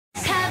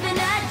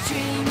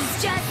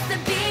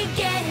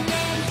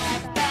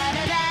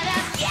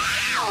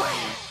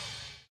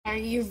Are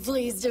you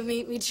pleased to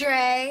meet me,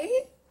 Trey?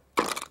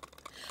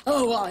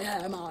 Oh, I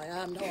am,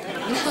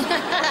 darling.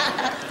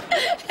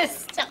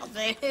 Stop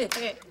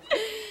it.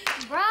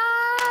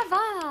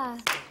 Brava.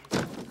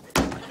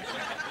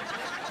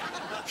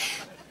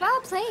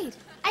 Well played.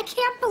 I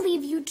can't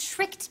believe you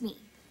tricked me.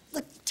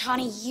 Look,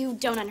 Tawny, you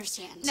don't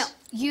understand. No,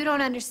 you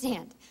don't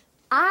understand.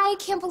 I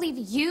can't believe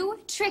you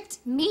tricked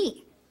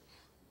me.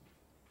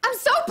 I'm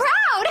so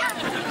proud!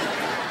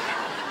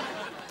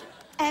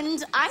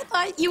 And I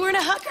thought you weren't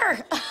a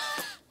hooker.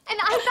 And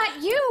I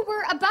thought you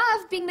were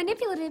above being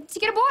manipulative to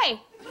get a boy.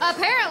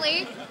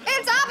 Apparently,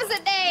 it's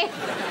opposite day.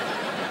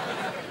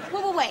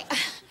 Wait.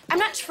 I'm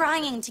not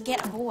trying to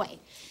get a boy.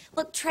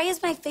 Look, Trey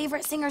is my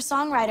favorite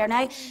singer-songwriter, and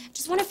I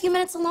just want a few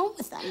minutes alone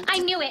with him. I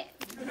knew it.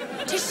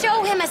 To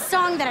show him a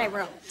song that I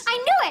wrote. I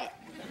knew it.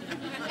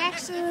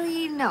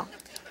 Actually, no.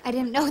 I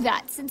didn't know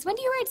that. Since when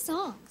do you write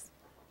songs?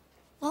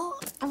 Well,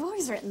 I've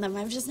always written them.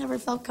 I've just never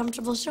felt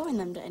comfortable showing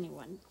them to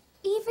anyone.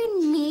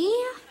 Even me?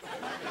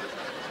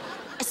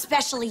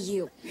 Especially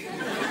you.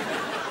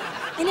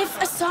 And if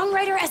a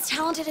songwriter as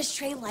talented as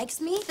Trey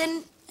likes me,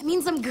 then it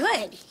means I'm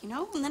good, you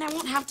know? And then I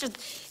won't have to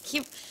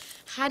keep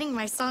hiding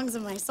my songs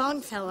in my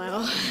song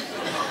pillow.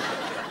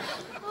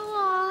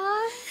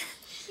 Aww.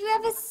 You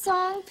have a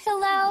song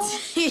pillow?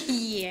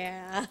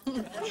 Yeah.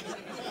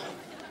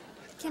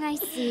 Can I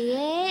see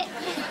it?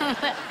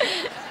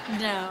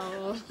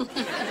 No.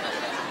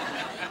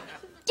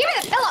 Give me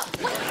the pillow!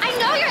 What? I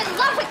know you're in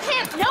love with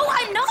him! No,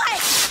 I'm not!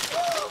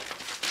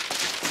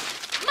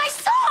 My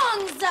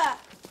songs!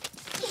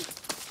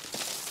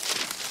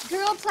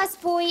 Girl plus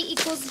boy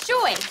equals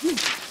joy.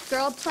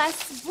 Girl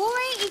plus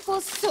boy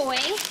equals soy.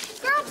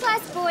 Girl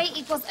plus boy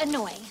equals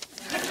annoy.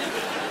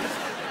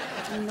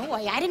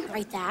 Annoy? I didn't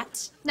write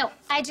that. No,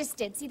 I just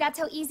did. See, that's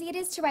how easy it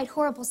is to write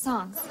horrible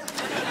songs.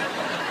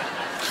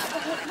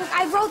 Look,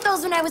 I wrote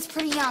those when I was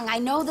pretty young. I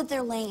know that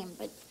they're lame,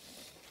 but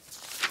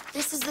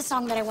this is the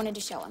song that I wanted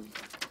to show him.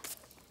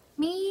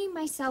 Me,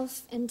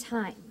 myself, and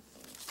time.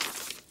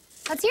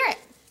 Let's hear it.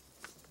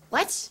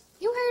 What?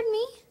 You heard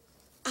me.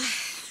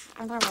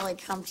 I'm not really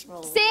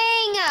comfortable.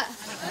 Sing!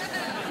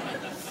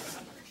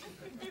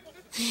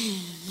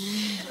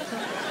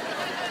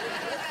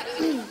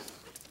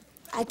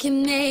 I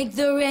can make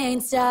the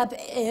rain stop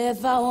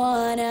if I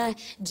wanna,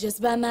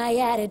 just by my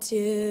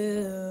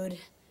attitude.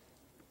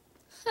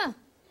 Huh.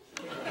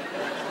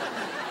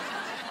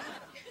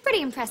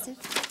 Pretty impressive.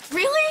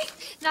 Really?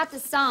 Not the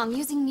song,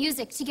 using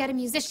music to get a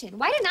musician.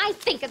 Why didn't I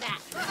think of that?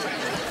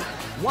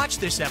 Watch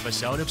this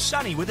episode of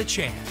Sonny with a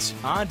Chance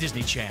on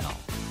Disney Channel.